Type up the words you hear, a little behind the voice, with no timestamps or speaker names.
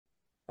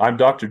I'm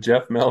Dr.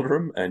 Jeff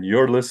Meldrum, and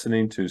you're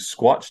listening to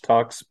Squatch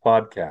Talks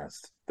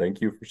podcast.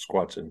 Thank you for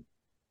squatching.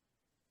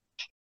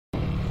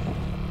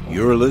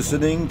 You're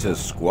listening to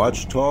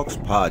Squatch Talks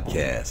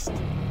podcast.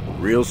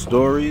 Real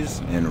stories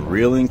and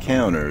real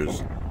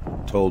encounters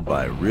told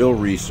by real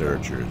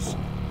researchers.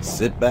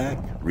 Sit back,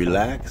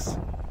 relax,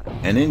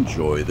 and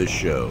enjoy the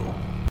show.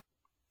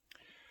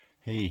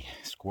 Hey,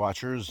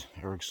 Squatchers,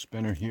 Eric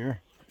Spinner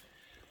here.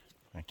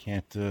 I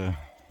can't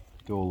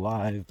go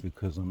live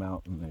because I'm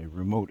out in a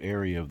remote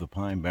area of the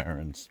Pine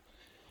Barrens,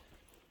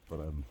 but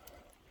I'm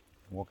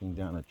walking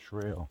down a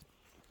trail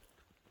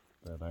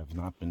that I've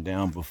not been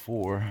down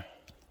before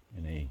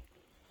in a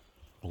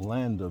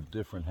blend of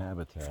different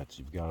habitats.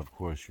 You've got, of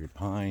course, your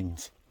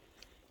pines,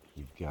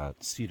 you've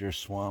got cedar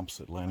swamps,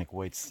 Atlantic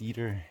white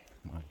cedar,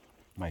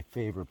 my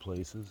favorite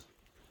places.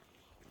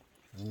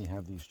 And then you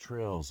have these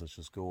trails that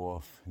just go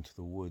off into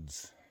the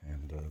woods.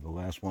 And the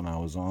last one I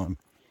was on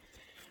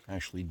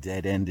actually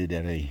dead-ended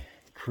at a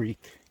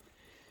creek,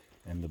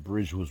 and the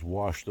bridge was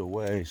washed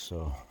away,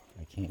 so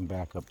I came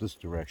back up this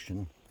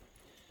direction,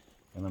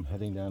 and I'm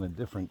heading down a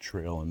different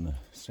trail in the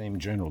same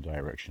general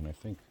direction. I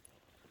think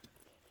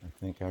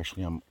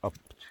actually I'm up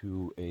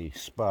to a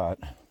spot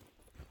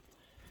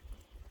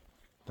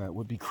that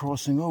would be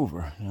crossing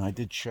over. And I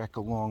did check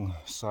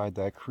alongside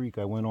that creek.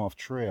 I went off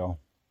trail,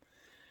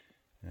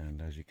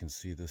 and as you can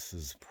see, this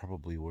is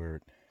probably where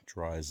it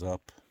dries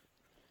up.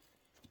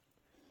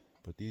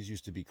 But these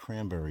used to be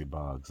cranberry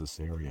bogs, this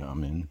area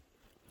I'm in.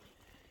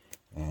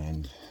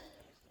 And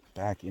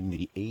back in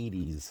the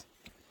 80s,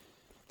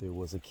 there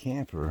was a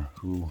camper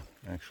who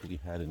actually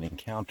had an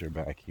encounter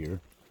back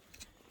here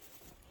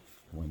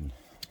when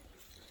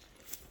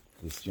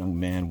this young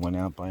man went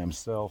out by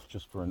himself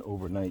just for an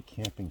overnight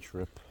camping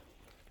trip.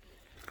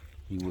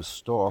 He was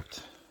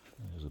stalked.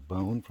 There's a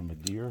bone from a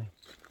deer.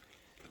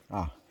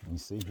 And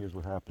see, here's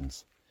what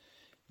happens.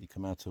 You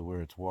come out to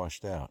where it's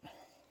washed out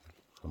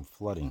from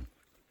flooding.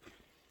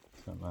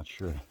 I'm not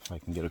sure if I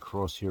can get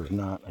across here or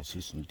not. I see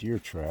some deer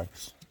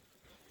tracks.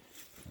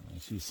 I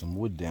see some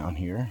wood down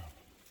here.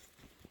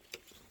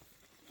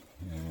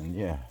 And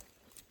yeah,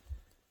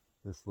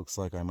 this looks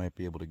like I might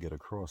be able to get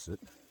across it.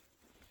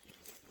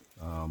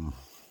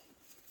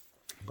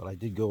 But I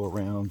did go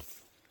around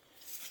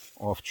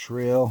off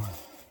trail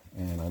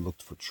and I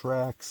looked for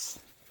tracks.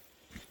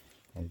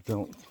 I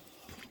don't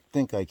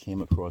think I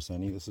came across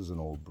any. This is an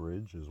old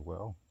bridge as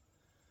well,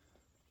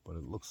 but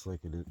it looks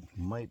like it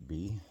might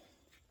be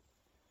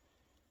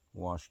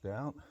washed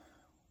out,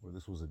 or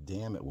this was a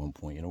dam at one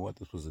point. You know what?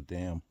 This was a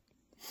dam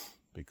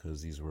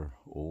because these were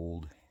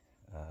old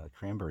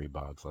cranberry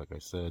bogs, like I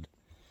said.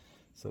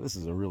 So this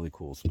is a really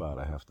cool spot,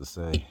 I have to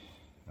say.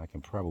 I can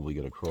probably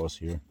get across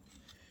here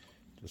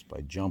just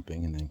by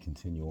jumping and then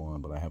continue on,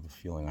 but I have a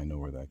feeling I know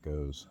where that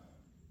goes.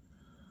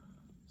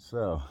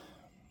 So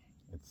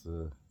it's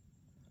an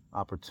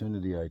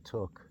opportunity I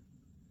took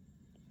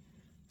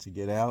to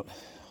get out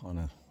on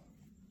a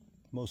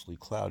mostly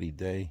cloudy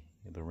day.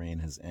 The rain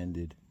has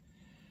ended,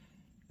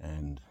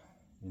 and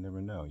you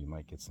never know, you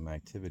might get some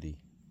activity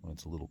when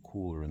it's a little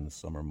cooler in the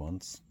summer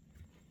months.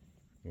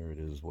 Here it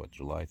is,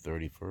 July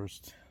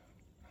 31st?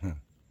 I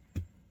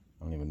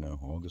don't even know.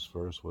 August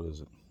 1st? What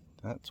is it?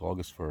 That's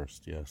August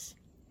 1st, yes.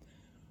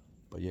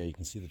 But yeah, you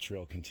can see the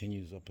trail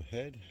continues up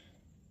ahead.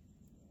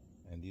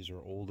 And these are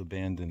old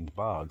abandoned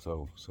bogs.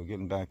 So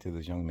getting back to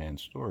this young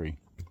man's story,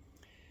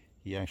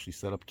 he actually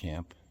set up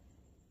camp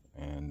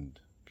and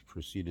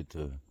proceeded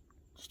to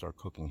start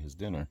cooking his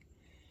dinner.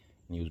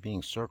 And he was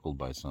being circled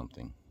by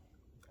something.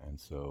 And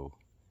so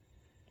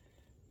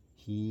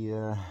he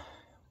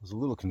was a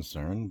little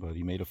concerned, but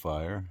he made a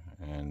fire,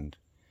 and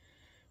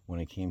when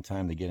it came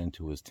time to get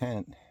into his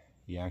tent,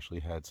 he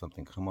actually had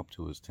something come up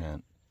to his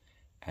tent,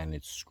 and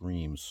it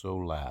screamed so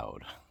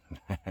loud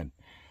that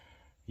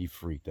he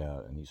freaked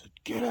out, and he said,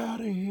 "Get out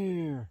of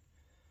here!"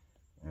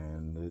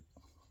 And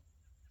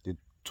it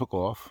took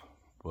off,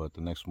 but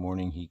the next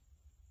morning he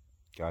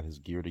got his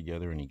gear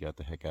together and he got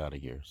the heck out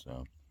of here.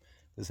 So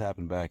this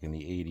happened back in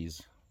the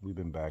 80s. We've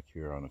been back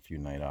here on a few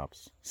night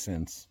ops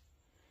since,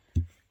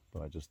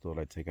 but I just thought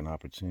I'd take an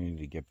opportunity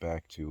to get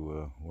back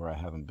to where I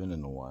haven't been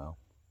in a while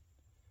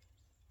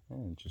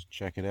and just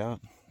check it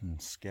out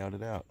and scout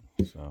it out.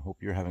 So I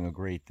hope you're having a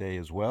great day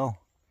as well.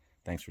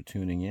 Thanks for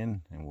tuning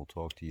in, and we'll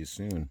talk to you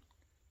soon.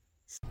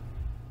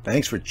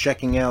 Thanks for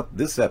checking out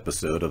this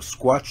episode of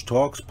Squatch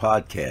Talks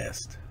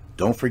podcast.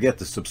 Don't forget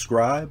to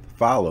subscribe,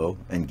 follow,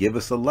 and give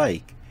us a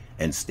like,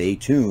 and stay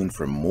tuned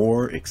for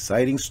more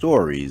exciting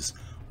stories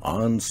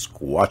on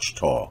Squatch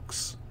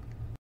Talks.